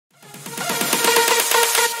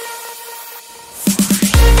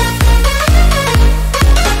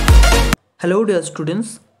Hello dear students,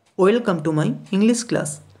 welcome to my English class.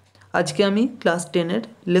 আজকে আমি class 10-এর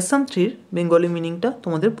lesson 3-র Bengali মিনিংটা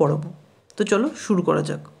তোমাদের পড়াবো। তো চলো শুরু করা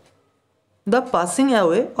যাক। The passing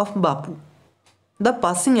away of Bapu. The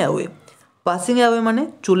passing away, passing away মানে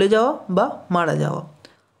চলে যাওয়া বা মারা যাওয়া।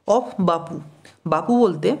 অফ বাপু, বাপু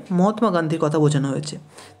বলতে মহাত্মা গান্ধীর কথা বোঝানো হয়েছে,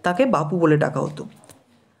 তাকে বাপু বলে ডাকা হতো।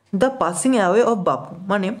 দ্য পাসিং অ্যাওয়ে অফ বাপু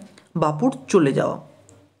মানে বাপুর চলে যাওয়া।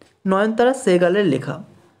 নয়নতারা সেহগালের লেখা।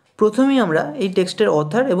 প্রথমেই আমরা এই টেক্সটের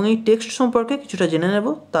অথার এবং এই টেক্সট সম্পর্কে কিছুটা জেনে নেব,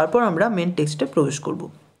 তারপর আমরা মেন টেক্সটে প্রবেশ করব।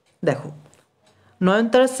 দেখো,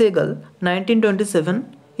 নয়নতারা Sehgal 1927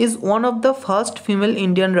 is one of the first female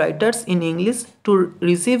Indian writers in English to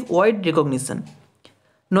receive wide recognition.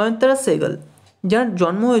 নয়নতারা সেহগাল, যার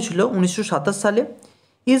জন্ম হয়েছিল 1927 সালে,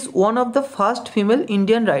 is one of the first female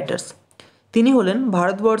Indian writers. তিনি হলেন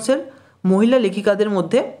ভারতবর্ষের মহিলা লেখিকাদের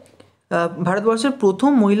মধ্যে ভারতবর্ষের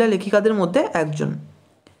প্রথম মহিলা লেখিকাদের মধ্যে একজন।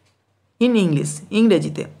 ইন ইংলিশ,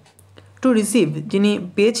 ইংরেজিতে। টু রিসিভ, যিনি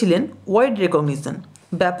পেয়েছিলেন ওয়াইড রেকগনিশন,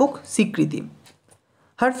 ব্যাপক স্বীকৃতি।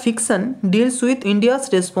 হার fiction deals with India's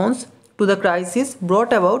response to the crisis ব্রট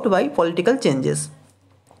about by political changes.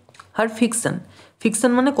 Her fiction,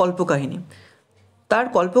 fiction মানে কল্পকাহিনী। তার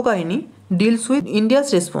কল্পকাহিনী ডিলস উইথ ইন্ডিয়াস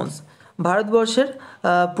রেসপন্স, ভারতবর্ষের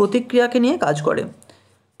প্রতিক্রিয়াকে নিয়ে কাজ করে।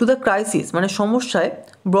 টু দ্য ক্রাইসিস মানে সমস্যায়,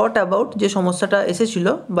 ব্রট অ্যাবাউট যে সমস্যাটা এসেছিল,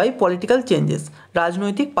 বাই পলিটিক্যাল চেঞ্জেস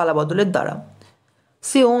রাজনৈতিক পালাবদলের দ্বারা।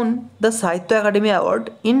 সি ওন দ্য সাহিত্য academy award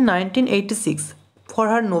in 1986 for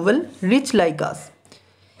her novel rich like us.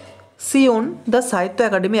 C won the সাহিত্য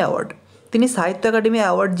একাডেমি অ্যাওয়ার্ড, তিনি সাহিত্য একাডেমি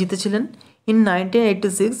অ্যাওয়ার্ড জিতেছিলেন ইন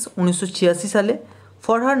 1986 1986 সালে,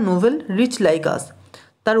 for her novel rich like আস,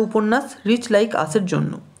 তার উপন্যাস রিচ লাইক আসের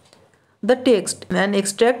জন্য। The text an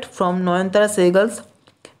extract from Nayantara সেহগালস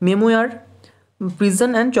memoir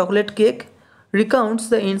Prison and Chocolate Cake recounts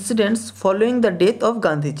the incidents following the death of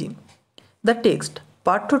Gandhiji. The text,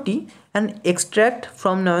 পাঠ্যটি, an extract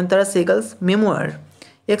from Nayantara সেহগালস memoir,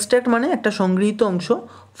 extract মানে একটা সংগৃহীত অংশ,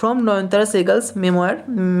 from Nayantara সেহগালস memoir,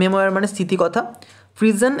 memoir মানে স্মৃতিকথা,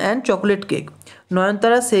 Prison and Chocolate Cake,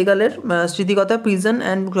 Nayantara সেহগালের স্মৃতিকথা prison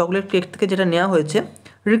and chocolate cake থেকে যেটা নেওয়া হয়েছে।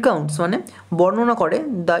 Recounts মানে বর্ণনা করে,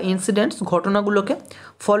 the incidents ঘটনাগুলোকে,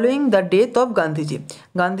 following the death of Gandhiji,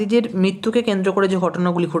 গান্ধীজির মৃত্যুকে কেন্দ্র করে যে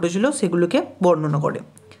ঘটনাগুলি ঘটেছিল সেগুলোকে বর্ণনা করে।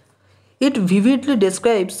 ইট vividly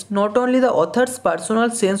describes not only the authors personal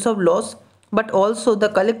sense of loss but also the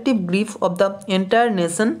collective grief of the entire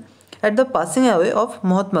nation at the passing away of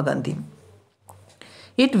Mahatma Gandhi.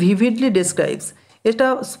 It vividly describes, এটা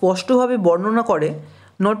স্পষ্টভাবে বর্ণনা করে,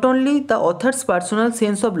 not only the authors personal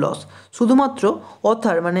sense of loss, শুধুমাত্র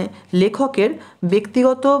other মানে লেখকের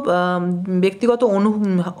ব্যক্তিগত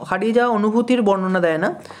হারিয়ে যাওয়া অনুভূতির বর্ণনা দেয় না,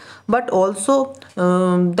 but also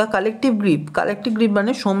the collective grief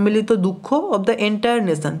মানে সম্মিলিত দুঃখ অফ দ্য এন্টায়ার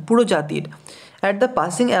নেশন, পুরো জাতির, at the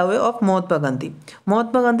passing away of Mahatma Gandhi,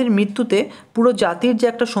 Mahatma গান্ধীর মৃত্যুতে পুরো জাতির যে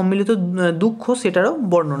একটা সম্মিলিত দুঃখ সেটারও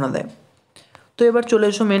বর্ণনা দেয়। তো এবার চলে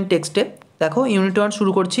এসো মেন টেক্সটে। দেখো, ইউনিট 1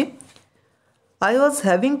 শুরু করছি। I was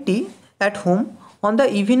having tea at home on the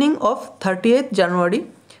evening of 30th January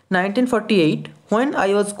 1948 when I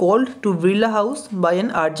was called to Birla House by an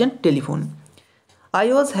urgent telephone. I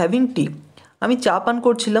was having tea, আমি চা পান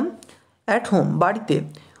করছিলাম, at home বাড়িতে,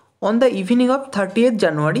 on the evening of 30th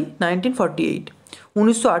January 1948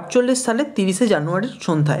 1948 সালের 30শে জানুয়ারির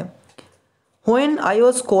সন্ধ্যায়। When I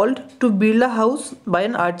was called to Birla House by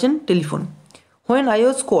an urgent telephone, when I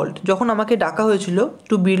was called যখন আমাকে ডাকা হয়েছিল,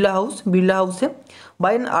 টু বিড়লা হাউসে,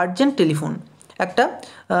 বাই অ্যান আর্জেন্ট টেলিফোন একটা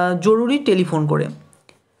জরুরি টেলিফোন করে।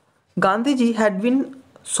 Gandhiji had been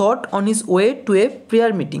shot on his way to a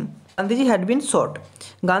prayer meeting. Gandhiji had been shot,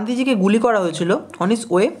 গান্ধীজিকে গুলি করা হয়েছিল, on his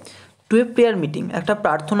way to a prayer meeting একটা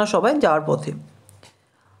প্রার্থনা সভায় যাওয়ার পথে।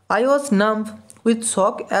 I was নাম্ব with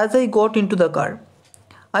shock as I got in to the car.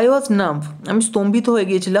 I was নাম্ব, আমি স্তম্ভিত হয়ে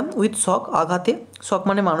গিয়েছিলাম, উইথ শক আঘাতে, শক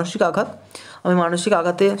মানে মানসিক আঘাত, আমি মানসিক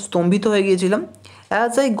আঘাতে স্তম্ভিত হয়ে গিয়েছিলাম,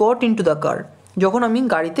 as I got in to the car, যখন আমি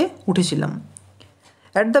গাড়িতে উঠেছিলাম।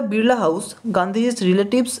 At the Birla house Gandhiji's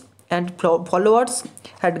relatives and followers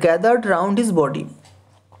had gathered round his body.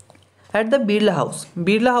 At the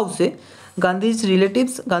Birla হাউসে গান্ধীজিস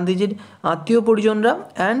রিলেটিভস, গান্ধীজির আত্মীয় পরিজনরা,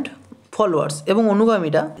 অ্যান্ড ফলোয়ার্স এবং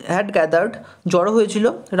অনুগামীরা, হ্যাড গ্যাদার্ড জড়ো হয়েছিল,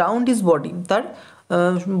 রাউন্ড হিজ বডি তার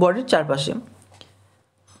বডির চারপাশে।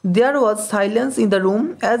 There was silence in the room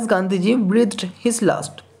as Gandhiji breathed his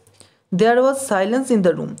last. There was silence in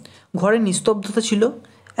the room, ঘরে নিস্তব্ধতা ছিল,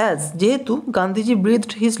 as যেহেতু গান্ধীজি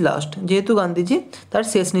breathed his last, যেহেতু গান্ধীজি তার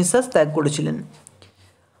শেষ নিঃশ্বাস ত্যাগ করেছিলেন।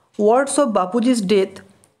 Words of Bapuji's death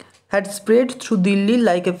had spread through Delhi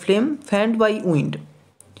like a flame fanned by wind.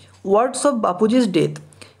 Words of Bapuji's death,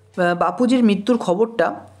 বাপুজির মৃত্যুর খবরটা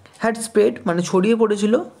হ্যাড স্প্রেড মানে ছড়িয়ে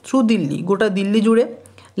পড়েছিল থ্রু দিল্লি গোটা দিল্লি জুড়ে,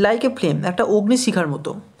 লাইক এ ফ্লেম একটা অগ্নিশিখার মতো,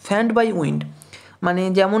 ফ্যান্ড বাই উইন্ড মানে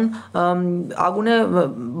যেমন আগুনে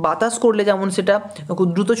বাতাস করলে যেমন সেটা খুব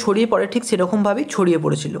দ্রুত ছড়িয়ে পড়ে ঠিক সেরকমভাবেই ছড়িয়ে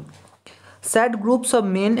পড়েছিল। Sad groups of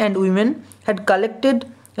men and women had collected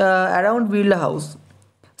around Birla house.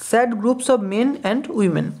 Sad groups of men and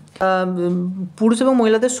women পুরুষ এবং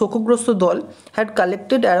মহিলাদের শোকগ্রস্ত দল had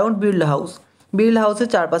collected around Birla house, Birla হাউসের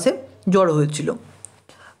চারপাশে জড়ো হয়েছিল।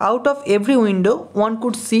 Out of every window one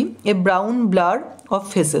could see a brown blur of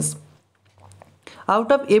faces. Out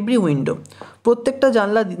of every window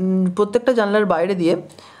প্রত্যেকটা জানলার বাইরে দিয়ে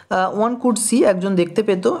ওয়ান কুড সি একজন দেখতে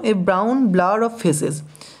পেত a brown blur of faces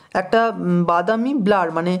একটা বাদামি ব্লার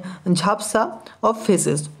মানে ঝাপসা অফ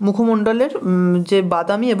ফেসেস মুখমণ্ডলের যে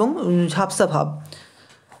বাদামি এবং ঝাপসা ভাব।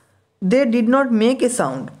 They did not make a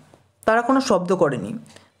sound তারা কোনো শব্দ করেনি।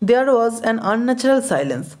 দেয়ার ওয়াজ অ্যান আনন্যাচারাল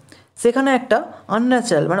সাইলেন্স সেখানে একটা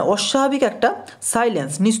আনন্যাচারাল মানে অস্বাভাবিক একটা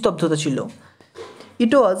সাইলেন্স নিস্তব্ধতা ছিল।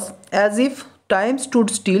 ইট was as if time stood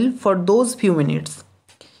still for those few minutes.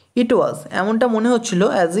 ইট ওয়াজ এমনটা মনে হচ্ছিল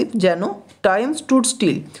অ্যাজ ইফ যেন টাইম স্টুড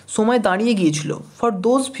স্টিল সময় দাঁড়িয়ে গিয়েছিল ফর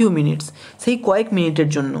দোজ ফিউ মিনিটস সেই কয়েক মিনিটের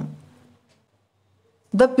জন্য।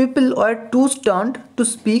 The people were two stand to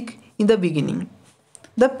speak in the beginning.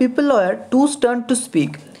 The people were two stand to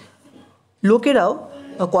speak লোকেরাও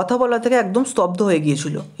কথা বলা থেকে একদম স্তব্ধ হয়ে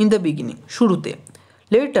গিয়েছিল ইন দ্য বিগিনিং শুরুতে।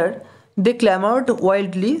 Letter they ক্ল্যামার্ড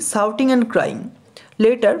wildly shouting and crying.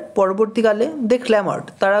 Letter পরবর্তীকালে দে ক্ল্যামার্ড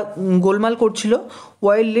তারা গোলমাল করছিল,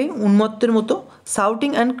 ওয়াইল্ডলি উন্মত্তের মতো,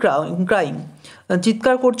 শাউটিং অ্যান্ড ক্রাইং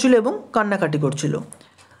চিৎকার করছিল এবং কান্নাকাটি করছিল।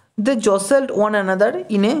 দে জসেল্ড one another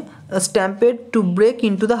in a stampede to break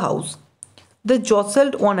into the house. They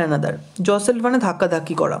জসেল্ড one another জসেল্ড মানে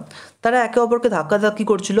ধাক্কাধাক্কি করা, তারা একে অপরকে ধাক্কাধাক্কি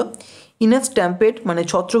করছিল। ইন এ স্ট্যাম্পেড মানে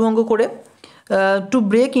ছত্রভঙ্গ করে, to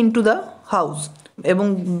break into the house এবং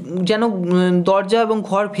যেন দরজা এবং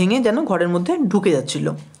ঘর ভেঙে যেন ঘরের মধ্যে ঢুকে যাচ্ছিল।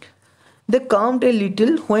 দে কামড a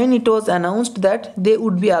little when it was announced that they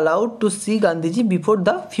would be allowed to C Gandhiji before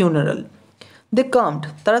the funeral. দে কামড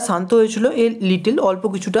তারা শান্ত হয়েছিল, এ লিটল অল্প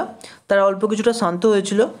কিছুটা, তারা অল্প কিছুটা শান্ত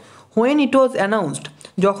হয়েছিল। হোয়েন ইট ওয়াজ অ্যানাউন্সড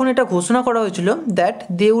যখন এটা ঘোষণা করা হয়েছিল that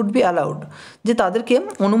they would be allowed যে তাদেরকে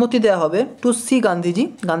অনুমতি দেওয়া হবে টু সি গান্ধীজি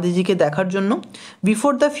গান্ধীজিকে দেখার জন্য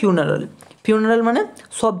বিফোর দ্য ফিউনারাল। ফিউনারাল মানে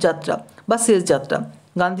শব যাত্রা বা শেষ যাত্রা,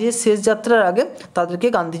 গান্ধীজির শেষ যাত্রার আগে তাদেরকে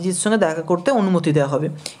গান্ধীজির সঙ্গে দেখা করতে অনুমতি দেওয়া হবে।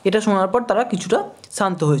 এটা শোনার পর তারা কিছুটা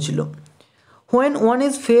শান্ত হয়েছিল। When one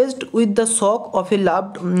is faced with the shock of A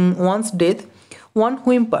loved once death one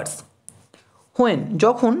whimpers. When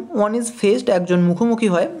যখন ওয়ান ইজ ফেসড একজন মুখোমুখি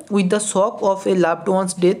হয় with the shock of A loved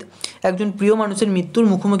once death একজন প্রিয় মানুষের মৃত্যুর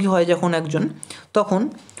মুখোমুখি হয় যখন একজন, তখন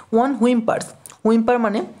ওয়ান হুইম্পার্স হুইম্পার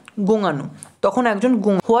মানে গোঙানো, তখন একজন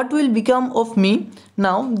what will become of me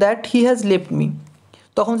now that he has left me.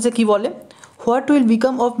 তখন সে কী বলে, what will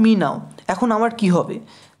become of me now এখন আমার কী হবে,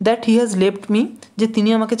 that he has left me যে তিনি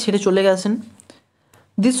আমাকে ছেড়ে চলে গেছেন।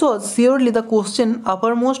 This was surely the question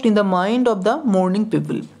আপারমোস্ট in the mind of the morning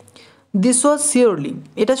people. This was surely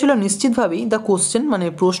এটা ছিল নিশ্চিতভাবেই দ্য কোশ্চেন মানে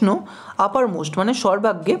প্রশ্ন, আপারমোস্ট মানে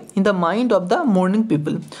সর্বাগ্যে, in the mind of the morning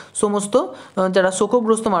people সমস্ত যারা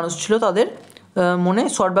শোকগ্রস্ত মানুষ ছিল তাদের মনে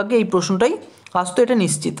সর্বাগ্যে এই প্রশ্নটাই আসতো, এটা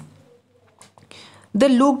নিশ্চিত। They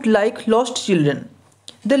looked like lost children.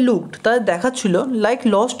 They looked তাদের দেখাচ্ছিল লাইক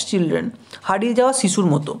লস্ট চিলড্রেন হারিয়ে যাওয়া শিশুর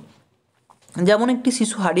মতো, যেমন একটি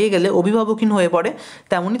শিশু হারিয়ে গেলে অভিভাবকহীন হয়ে পড়ে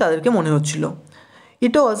তেমনই তাদেরকে মনে হচ্ছিল।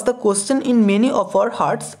 ইট was the question in many of our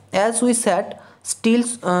hertz as we sat still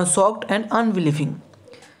shocked and unbelieving.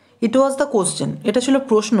 It was the question এটা ছিল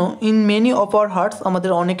প্রশ্ন, in many of our hertz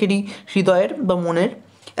আমাদের অনেকেরই হৃদয়ের বা মনের,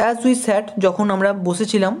 অ্যাজ উই স্যাট যখন আমরা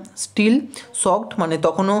বসেছিলাম, স্টিল শকড মানে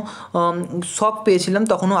তখনও শক পেয়েছিলাম,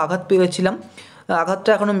 তখনও আঘাত পেয়েছিলাম,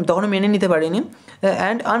 আঘাতটা তখনও মেনে নিতে পারিনি,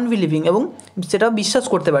 অ্যান্ড আনবিলিভিং এবং সেটা বিশ্বাস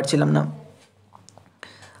করতে পারছিলাম না।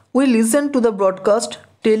 We listen to the broadcast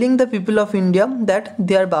telling the people of India that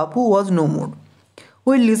there Bapu was no more.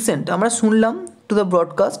 We লিসেন্ট আমরা শুনলাম, টু দ্য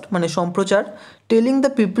ব্রডকাস্ট মানে সম্প্রচার, telling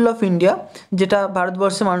the people of India যেটা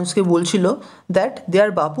ভারতবর্ষের মানুষকে বলছিল, that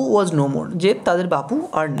there Bapu was no more যে তাদের বাপু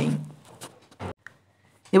আর নেই।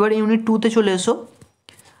 এবার ইউনিট 2তে চলে এসো।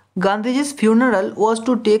 Gandhiji's funeral was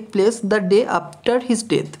to take place the day after his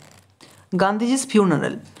death. Gandhiji's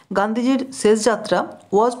funeral গান্ধীজির শেষ যাত্রা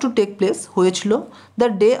ওয়াজ টু টেক প্লেস হয়েছিল the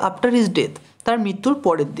day after his death তার মৃত্যুর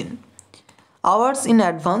পরের দিন। Hours in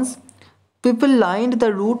advance people lined the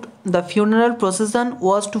root the funeral procession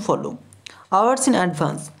was to follow. Hours in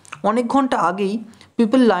advance অনেক ঘন্টা আগেই,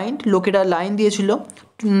 পিপল লাইন্ড লোকেরা লাইন দিয়েছিল,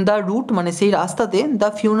 দ্য রুট মানে সেই রাস্তাতে, the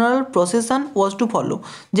funeral procession was to follow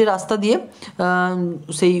যে রাস্তা দিয়ে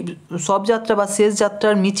সেই শবযাত্রা বা শেষ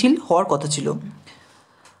যাত্রার মিছিল হওয়ার কথা ছিল।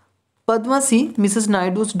 Padmasi, Mrs.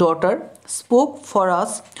 Naidu's daughter, spoke for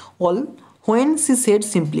us all when she said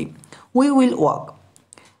simply, "We will walk."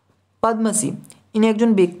 Padmasi ইনি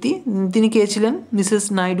একজন ব্যক্তি, তিনি কে ছিলেন? মিসেস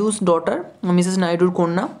নাইডুস ডটার, মিসেস নাইডুর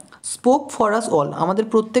কন্যা। স্পোক ফর আস অল, আমাদের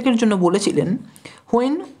প্রত্যেকের জন্য বলেছিলেন।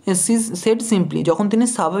 হোয়েন সি সেড সিম্পলি, যখন তিনি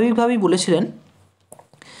স্বাভাবিকভাবেই বলেছিলেন,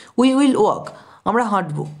 উই উইল ওয়াক, আমরা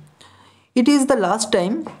হাঁটব। It is the last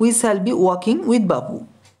time we shall be walking with Bapu.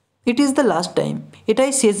 It is the last time,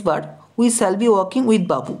 এটাই শেষবার। We shall be walking with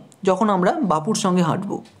বাপু, যখন আমরা বাপুর সঙ্গে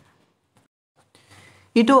হাঁটব।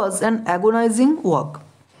 ইট was an agonising walk.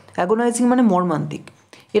 Agonising মানে মর্মান্তিক,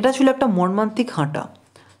 এটা ছিল একটা মর্মান্তিক হাঁটা।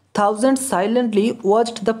 Thousands silently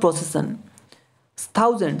watched the procession.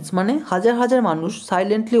 Thousands মানে হাজার হাজার মানুষ,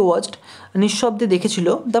 সাইলেন্টলি ওয়াচড নিঃশব্দে দেখেছিল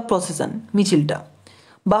the procession, মিছিলটা।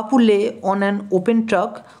 Bapu lay on an open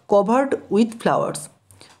truck covered with flowers.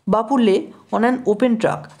 Bapu lay on an open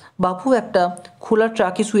truck, বাপু একটা খোলা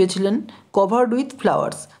ট্রাকে শুয়েছিলেন। কভার্ড উইথ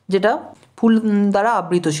ফ্লাওয়ার্স, যেটা ফুল দ্বারা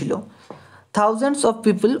আবৃত ছিল। Thousands of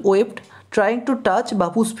people wept trying to touch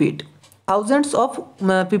Bapu's fit. Thousands of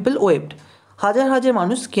people wept, হাজার হাজার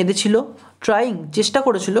মানুষ কেঁদেছিল। ট্রাইং, চেষ্টা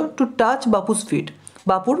করেছিল। টু টাচ বাপুস ফিট,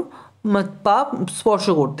 বাপুর পা স্পর্শ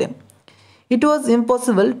করতে। ইট was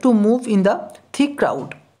impossible to move in the thick crowd.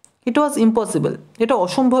 It was impossible, এটা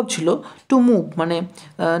অসম্ভব ছিল। টু মুভ মানে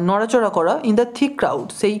নড়াচড়া করা। ইন দ্য থিক ক্রাউড,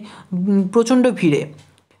 সেই প্রচণ্ড ভিড়ে।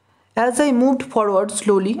 As I moved forward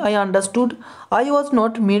slowly, I understood I was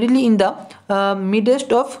not merely in the midst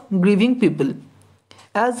of grieving people.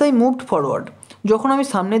 As I moved forward, যখন আমি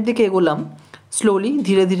সামনের দিকে এগোলাম, স্লোলি,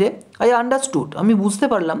 ধীরে ধীরে, আই আন্ডারস্টুড, আমি বুঝতে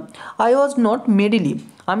পারলাম। আই ওয়াজ নট মেরিলি,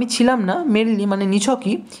 আমি ছিলাম না, মেরিলি মানে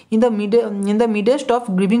নিছকই, in the midst of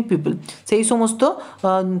grieving people, সেই সমস্ত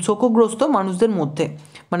শোকগ্রস্ত মানুষদের মধ্যে,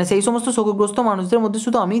 মানে সেই সমস্ত শোকগ্রস্ত মানুষদের মধ্যে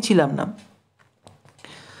শুধু আমিই ছিলাম না।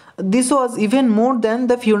 This was even more than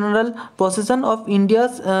the funeral procession of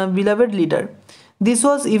India's beloved leader. This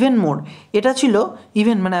was even more, এটা ছিল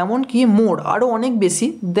ইভেন মানে এমনকি মোর, আরও অনেক বেশি,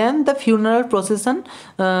 দেন the funeral procession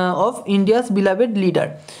of India's beloved leader.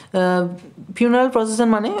 Funeral procession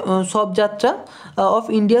মানে শবযাত্রা, অফ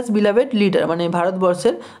ইন্ডিয়াস বিলাভেড লিডার মানে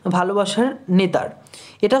ভারতবর্ষের ভালোবাসার নেতার।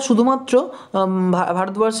 এটা শুধুমাত্র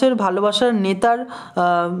ভারতবর্ষের ভালোবাসার নেতার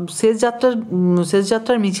শেষ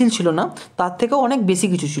যাত্রার মিছিল ছিল না, তার থেকেও অনেক বেশি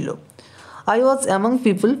কিছু ছিল। I was among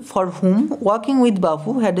people for hmm walking with Bapu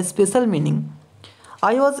had a special meaning.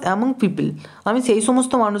 I was among people, আমি সেই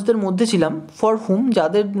সমস্ত মানুষদের মধ্যে ছিলাম, ফর হুম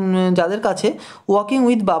যাদের কাছে ওয়াকিং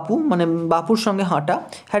উইথ বাপু মানে বাপুর সঙ্গে হাঁটা,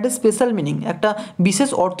 হ্যাড এ স্পেশাল মিনিং, একটা বিশেষ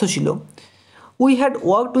অর্থ ছিল। We had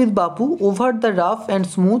walked with Bapu over the rough and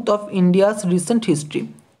smooth of India's recent history.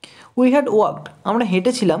 We had walked, আমরা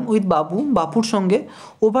হেঁটেছিলাম, উইথ বাপুর সঙ্গে,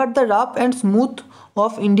 over the rough and smooth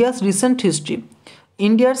of India's recent history,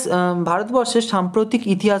 ভারতবর্ষের সাম্প্রতিক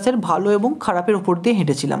ইতিহাসের ভালো এবং খারাপের ওপর দিয়ে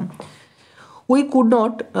হেঁটেছিলাম। We could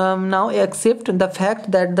not now accept the fact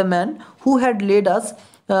that the man who had led us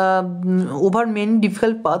over many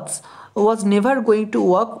difficult paths was never going to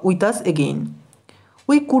walk with us again.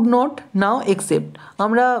 We could not now accept,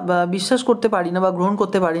 আমরা বিশ্বাস করতে পারি না বা গ্রহণ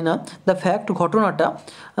করতে পারি না, দ্য ফ্যাক্ট, ঘটনাটা,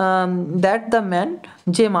 দ্যাট দ্য ম্যান,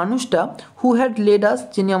 যে মানুষটা, হু হ্যাড লেড আস,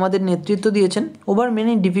 যিনি আমাদের নেতৃত্ব দিয়েছেন, ওভার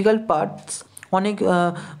মেনি ডিফিকাল্ট পার্টস, অনেক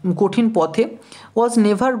কঠিন পথে, was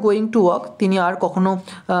never going to walk, তিনি আর কখনো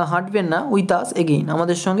হাঁটবেন না, উইথ আস এগেইন,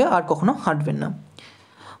 আমাদের সঙ্গে আর কখনো হাঁটবেন না।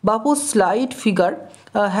 বাপুর slight figure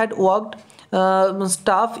had walked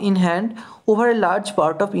staff in hand over a large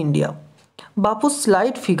part of India. বাপুর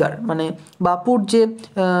স্লাইট ফিগার মানে বাপুর যে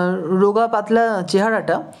রোগা পাতলা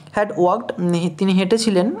চেহারাটা, হ্যাড ওয়াকড তিনি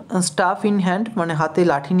হেঁটেছিলেন, স্টাফ ইন হ্যান্ড মানে হাতে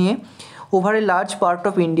লাঠি নিয়ে, over a large part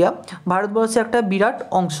of India, ভারতবর্ষের একটা বিরাট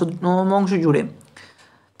অংশ জুড়ে।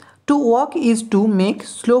 To walk is to make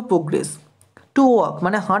slow progress. To walk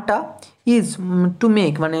মানে হাঁটা, ইজ টু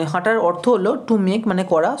মেক মানে হাঁটার অর্থ হলো টু মেক মানে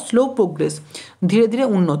করা, স্লো প্রোগ্রেস ধীরে ধীরে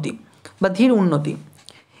উন্নতি বা ধীর উন্নতি।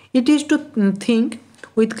 It is to think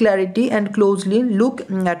with clarity and closely look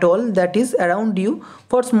at all that is around you,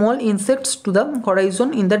 for small insects to the horizon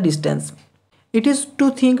in the distance. It is to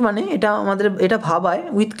think মানে এটা ভাবায়,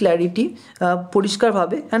 উইথ ক্ল্যারিটি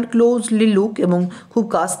পরিষ্কারভাবে, অ্যান্ড ক্লোজলি লুক এবং খুব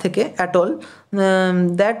কাছ থেকে, at all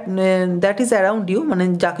that is around you মানে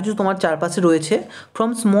যা কিছু তোমার চারপাশে রয়েছে, from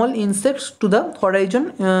small insects to the Horizon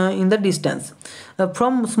in the distance.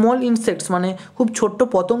 From small insects মানে খুব ছোট্ট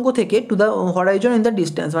পতঙ্গ থেকে, to the Horizon in the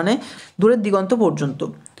distance মানে দূরের দিগন্ত পর্যন্ত।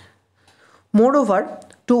 মোর over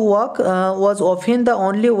to walk was often the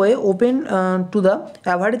only way open to the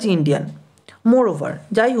average Indian. More over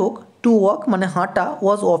যাই হোক, টু ওয়াক মানে হাঁটা,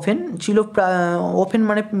 ওয়াজ অফেন ছিল, অফেন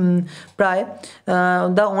মানে প্রায়,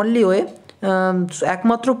 দ্য অনলি ওয়ে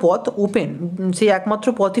একমাত্র পথ ওপেন, সেই একমাত্র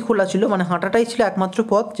পথই খোলা ছিল, মানে হাঁটাটাই ছিল একমাত্র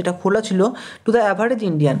পথ যেটা খোলা ছিল টু দ্য অ্যাভারেজ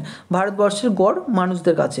ইন্ডিয়ান, ভারতবর্ষের গড়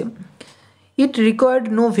মানুষদের কাছে। It required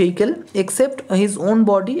no vehicle except his own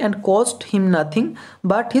body and cost him nothing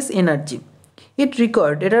but his energy. It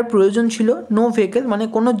required, এটার প্রয়োজন ছিল, no vehicle মানে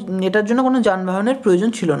কোনো, এটার জন্য কোনো যানবাহনের প্রয়োজন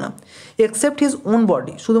ছিল না, except his own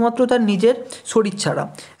body শুধুমাত্র তার নিজের শরীর ছাড়া,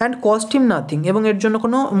 and cost him nothing এবং এর জন্য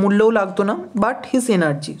কোনো মূল্যও লাগতো না, but his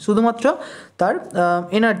energy শুধুমাত্র তার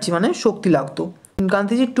এনার্জি মানে শক্তি লাগতো।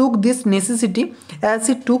 Gandhiji took this necessity as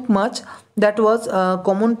he took much that was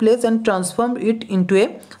commonplace and transformed it into a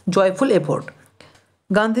joyful effort.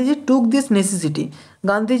 Gandhiji took this necessity,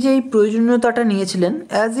 Gandhiji এই প্রয়োজনীয়তাটা নিয়েছিলেন,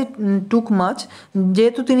 অ্যাজ ইট টুক মাচ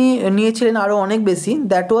যেহেতু তিনি নিয়েছিলেন আরও অনেক বেশি,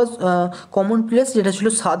 দ্যাট ওয়াজ কমন প্লেস যেটা ছিল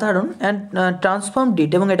সাধারণ, অ্যান্ড ট্রান্সফর্ম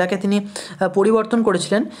ডিট এবং এটাকে তিনি পরিবর্তন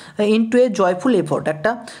করেছিলেন ইনটু এ জয়ফুল এফোর্ট,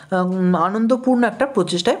 একটা আনন্দপূর্ণ একটা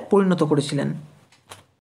প্রচেষ্টায় পরিণত করেছিলেন।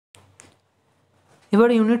 এবার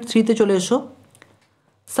ইউনিট 3তে চলে এসো।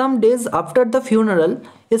 Some days after the funeral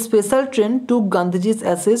a special train took Gandhiji's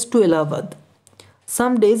assess two Allahabad.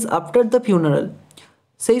 Some days after the funeral,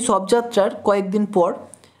 সেই শবযাত্রার কয়েকদিন পর,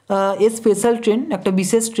 এ স্পেশাল ট্রেন একটা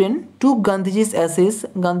বিশেষ ট্রেন, টুক গান্ধীজিস অ্যাসেস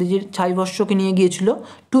গান্ধীজির ছাইভস্যকে নিয়ে গিয়েছিল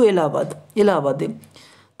টু এলাহাবাদ, এলাহাবাদে।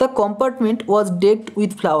 The compartment was ডেকড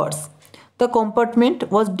with flowers. The compartment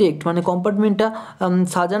was ডেকড মানে কম্পার্টমেন্টটা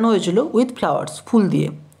সাজানো হয়েছিল উইথ ফ্লাওয়ার্স, ফুল দিয়ে।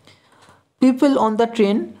 People on the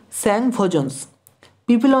train স্যাং bhajans.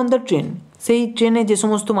 People on the train, সেই ট্রেনে যে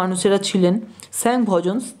সমস্ত মানুষেরা ছিলেন, স্যাং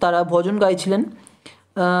ভজনস তারা ভজন গাইছিলেন।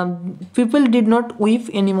 People did not weep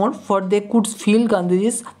anymore for they could feel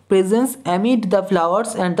Gandhiji's presence amid the flowers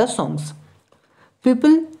and the songs.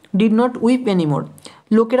 People did not weep anymore,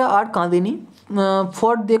 লোকেরা আর কাঁদেনি,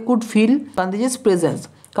 for they could feel Gandhiji's presence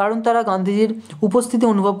কারণ তারা গান্ধীজির উপস্থিতি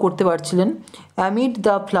অনুভব করতে পারছিলেন, amid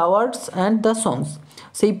the flowers and the songs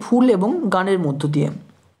সেই ফুল এবং গানের মধ্য দিয়ে।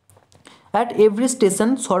 At every station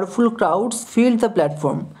sorrowful crowds filled the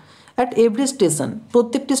platform. At every station,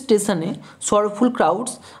 প্রত্যেকটি স্টেশনে সরফুল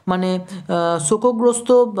ক্রাউডস মানে শোকগ্রস্ত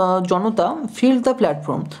জনতা, ফিল দ্য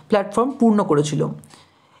প্ল্যাটফর্ম, প্ল্যাটফর্ম পূর্ণ করেছিল।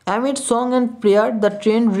 Amid song and prayer the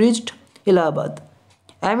train reached Allahabad.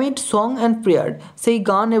 Amid song and prayer সেই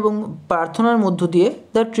গান এবং প্রার্থনার মধ্য দিয়ে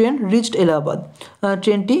দ্য ট্রেন রিচড এলাহাবাদ,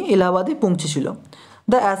 ট্রেনটি এলাহাবাদে পৌঁছেছিল।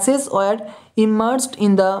 The assess war immersed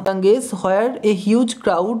in the Ganges where a huge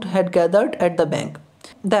crowd had gathered at the bank.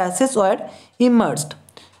 The assess war immersed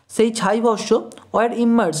সেই ছাইভস্য, ওয়ার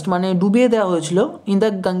ইমার্সড মানে ডুবিয়ে দেওয়া হয়েছিল, ইন দ্য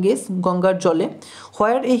গাঙ্গেস গঙ্গার জলে,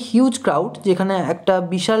 হোয়ার এ হিউজ ক্রাউড যেখানে একটা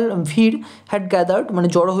বিশাল ভিড়, হ্যাড গ্যাদার্ড মানে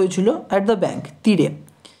জড়ো হয়েছিল, অ্যাট দ্য ব্যাঙ্ক তীরে।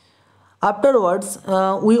 Afterwards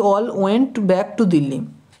we all went back to Delhi.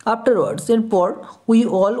 Afterwards এরপর, we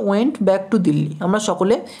all went back to Delhi আমরা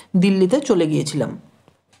সকলে দিল্লিতে চলে গিয়েছিলাম।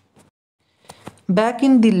 Back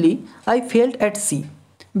in Delhi I felt at C.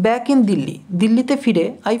 Back in Delhi, দিল্লিতে ফিরে,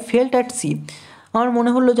 আই ফেল্ট অ্যাট সি আমার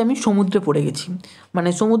মনে হলো যে আমি সমুদ্রে পড়ে গেছি। মানে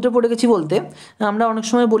সমুদ্রে পড়ে গেছি বলতে আমরা অনেক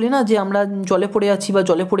সময় বলি না যে আমরা জলে পড়ে আছি বা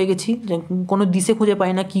জলে পড়ে গেছি, কোনো দিশে খুঁজে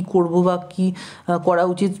পাই না কী করবো বা কী করা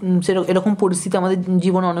উচিত, এরকম পরিস্থিতি আমাদের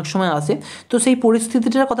জীবনে অনেক সময় আসে। তো সেই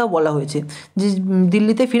পরিস্থিতিটার কথা বলা হয়েছে যে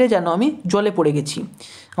দিল্লিতে ফিরে যেন আমি জলে পড়ে গেছি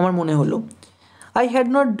আমার মনে হলো। I had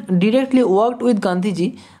not directly worked with Gandhiji,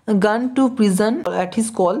 gone to prison at his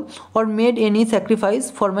call, or made any sacrifice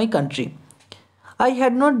for my country. I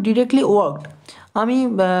had not directly worked, আমি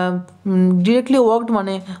ডিরেক্টলি ওয়ার্কড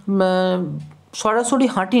মানে সরাসরি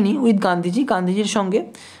হাঁটিনি, উইথ গান্ধীজি গান্ধীজির সঙ্গে,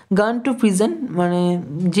 গান টু প্রিজন মানে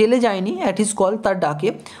জেলে যায়নি, অ্যাট হিজ কল তার ডাকে,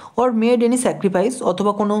 অর মেড এনি স্যাক্রিফাইস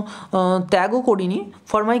অথবা কোনো ত্যাগও করিনি,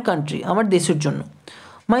 ফর মাই কান্ট্রি আমার দেশের জন্য।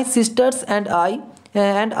 My sisters and I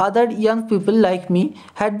and other young people like me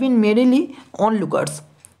had been merrily অনলুকার্স।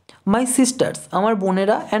 My sisters আমার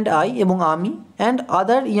বোনেরা, অ্যান্ড আই এবং আমি, অ্যান্ড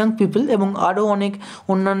আদার ইয়াং পিপল এবং আরও অনেক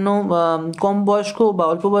অন্যান্য কম বয়স্ক বা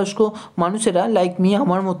অল্প বয়স্ক মানুষেরা, লাইক মি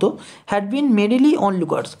আমার মতো, হ্যাড বিন মেরিলি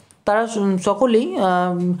অনলুকার্স তারা সকলেই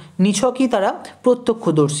নিছকই তারা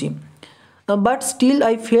প্রত্যক্ষদর্শী। But still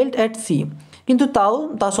I felt at C কিন্তু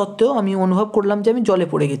তা সত্ত্বেও আমি অনুভব করলাম যে আমি জলে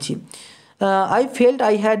পড়ে গেছি। I felt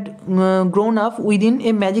I had grown up within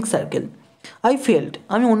a magic circle. I felt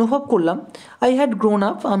আমি অনুভব করলাম, আই হ্যাড গ্রোন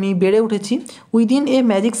আপ আমি বেড়ে উঠেছি, উইদিন এ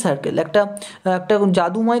ম্যাজিক সার্কেল একটা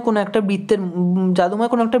জাদুময় কোনো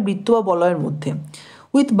একটা বৃত্ত বা বলয়ের মধ্যে।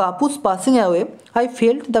 With Bapu's passing away I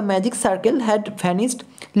felt the magic circle had ভ্যানিসড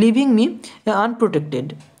living me unprotected.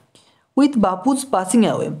 With Bapu's passing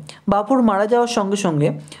away বাপুর মারা যাওয়ার সঙ্গে সঙ্গে,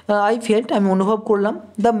 আই ফেল্ট আমি অনুভব করলাম,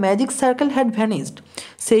 দ্য ম্যাজিক সার্কেল হ্যাড ভ্যানিসড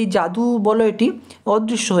সেই জাদু বলয়টি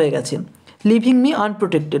অদৃশ্য হয়ে গেছে, লিভিং মি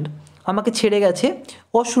আনপ্রোটেক্টেড আমাকে ছেড়ে গেছে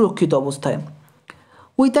অসুরক্ষিত অবস্থায়।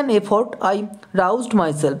 With an effort I রাউজড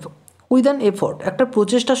myself. With an effort একটা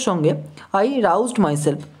প্রচেষ্টার সঙ্গে আই রাউজড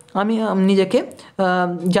মাইসেলফ আমি নিজেকে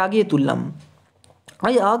জাগিয়ে তুললাম।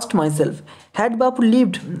 I asked myself, had Bapu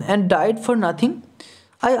lived and died for nothing?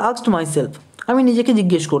 I asked myself, আমি নিজেকে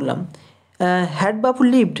জিজ্ঞেস করলাম, had Bapu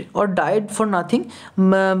lived or died for nothing,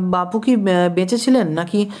 বাপু কি বেঁচে ছিলেন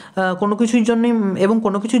নাকি কোনো কিছুর জন্যই এবং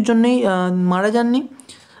কোনো কিছুর জন্যই মারা যাননি?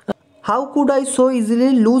 How could I so easily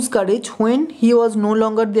loose courage when he was no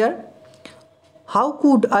longer there? How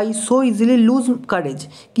could I so easily loose courage,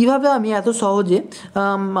 কীভাবে আমি এত সহজে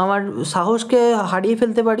আমার সাহসকে হারিয়ে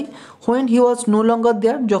ফেলতে পারি? When he was no longer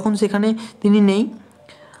দেয়ার, যখন সেখানে তিনি নেই।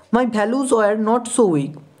 মাই values were not so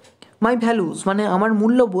weak. My values মানে আমার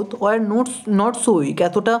মূল্যবোধ ওয়ার নট সো উইক,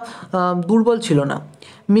 এতটা দুর্বল ছিল না।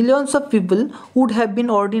 Millions of people would have been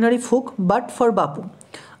ordinary folk but for Bapu.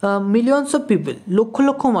 Millions of people lakh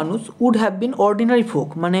lakh মানুষ would have been ordinary folk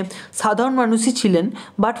মানে সাধারণ মানুষই ছিলেন,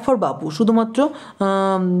 বাট ফর বাপু শুধুমাত্র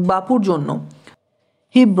বাপুর জন্য।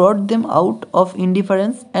 হি ব্রট them out of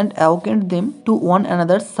indifference and অ্যাওকেন্ড them to one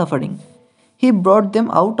another suffering. He ব্রট them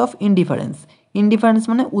out of indifference, indifference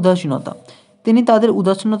মানে উদাসীনতা, তিনি তাদের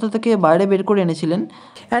উদাসীনতা থেকে বাইরে বের করে এনেছিলেন।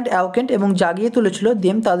 অ্যান্ড অ্যাওকেন্ড এবং জাগিয়ে তুলেছিল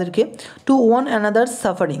দেম তাদেরকে, টু ওয়ান অ্যানাদার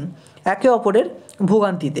সাফারিং একে অপরের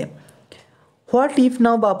ভোগান্তিতে। What if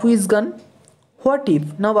now Bapu is গান। What if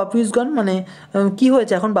now Bapu is গান মানে কী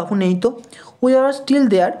হয়েছে এখন বাপু নেই তো। We are still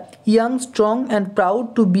there young strong and proud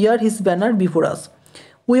to bear his banner before us.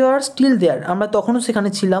 We are still there আমরা তখনও সেখানে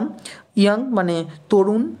ছিলাম, ইয়াং মানে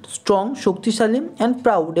তরুণ, স্ট্রং শক্তিশালী, অ্যান্ড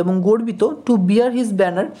প্রাউড এবং গর্বিত, টু বিয়ার হিজ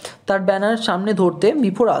ব্যানার তার ব্যানার সামনে ধরতে,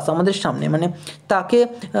 বিফোর আস আমাদের সামনে, মানে তাকে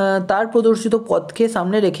তার প্রদর্শিত পথকে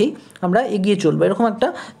সামনে রেখেই আমরা এগিয়ে চলবো, এরকম একটা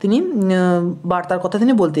তিনি বার্তার কথা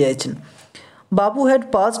তিনি বলতে চাইছেন। বাপু had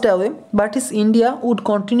passed away but his India would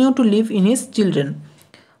continue to live in his children.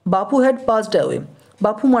 Bapu had passed away,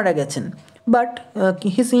 বাপু মারা গেছেন, বাট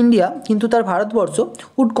হিজ ইন্ডিয়া কিন্তু তার Bharatvarsha,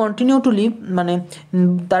 would continue to leave মানে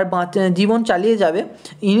তার জীবন চালিয়ে যাবে,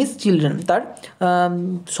 ইন হিজ চিলড্রেন তার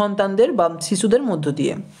সন্তানদের বা শিশুদের মধ্য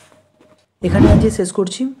দিয়ে। এখানে আজকে শেষ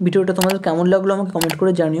করছি। ভিডিওটা তোমাদের কেমন লাগলো আমাকে কমেন্ট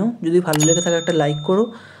করে জানিও। যদি ভালো লেগে থাকে একটা লাইক করো,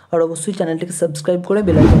 আর অবশ্যই চ্যানেলটিকে সাবস্ক্রাইব করে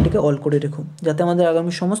বেল আইকনটিকে অল করে রেখো, যাতে আমাদের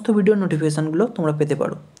আগামী সমস্ত ভিডিওর নোটিফিকেশানগুলো তোমরা পেতে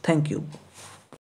পারো। Thank you.